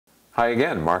Hi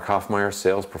again, Mark Hoffmeyer,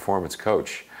 Sales Performance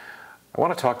Coach. I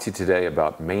want to talk to you today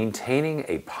about maintaining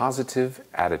a positive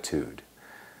attitude.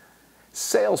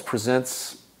 Sales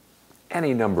presents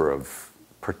any number of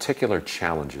particular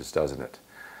challenges, doesn't it?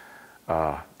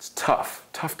 It's tough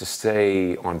to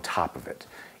stay on top of it.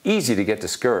 Easy to get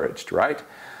discouraged, right?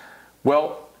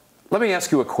 Well, let me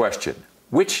ask you a question.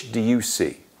 Which do you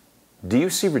see? Do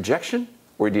you see rejection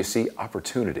or do you see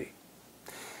opportunity?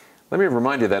 Let me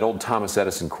remind you of that old Thomas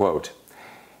Edison quote.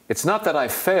 It's not that I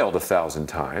failed 1,000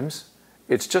 times,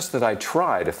 it's just that I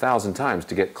tried 1,000 times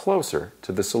to get closer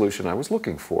to the solution I was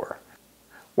looking for.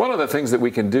 One of the things that we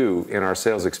can do in our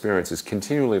sales experience is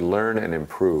continually learn and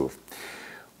improve.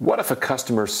 What if a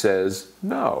customer says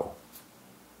no?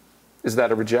 Is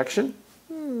that a rejection?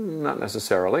 Not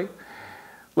necessarily.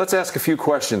 Let's ask a few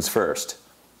questions first.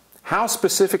 How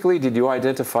specifically did you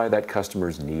identify that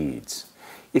customer's needs?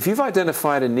 If you've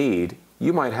identified a need,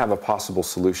 you might have a possible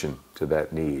solution to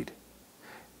that need.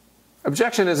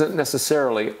 Objection isn't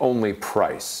necessarily only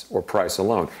price or price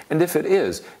alone. And if it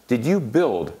is, did you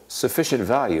build sufficient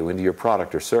value into your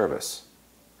product or service?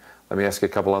 Let me ask you a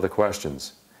couple other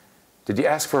questions. Did you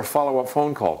ask for a follow-up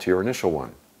phone call to your initial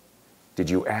one? Did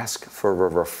you ask for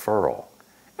a referral?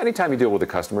 Anytime you deal with a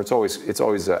customer, it's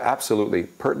always absolutely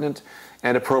pertinent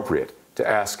and appropriate to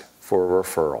ask for a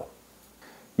referral.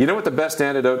 You know what the best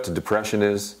antidote to depression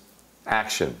is?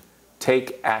 Action.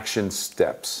 Take action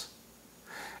steps.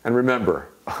 And remember,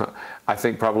 I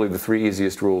think probably the 3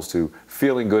 easiest rules to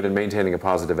feeling good and maintaining a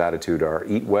positive attitude are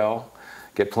eat well,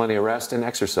 get plenty of rest, and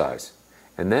exercise.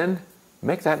 And then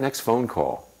make that next phone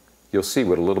call. You'll see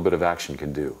what a little bit of action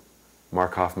can do.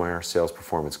 Mark Hoffmeyer, Sales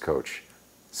Performance Coach,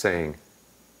 saying,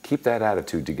 keep that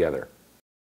attitude together.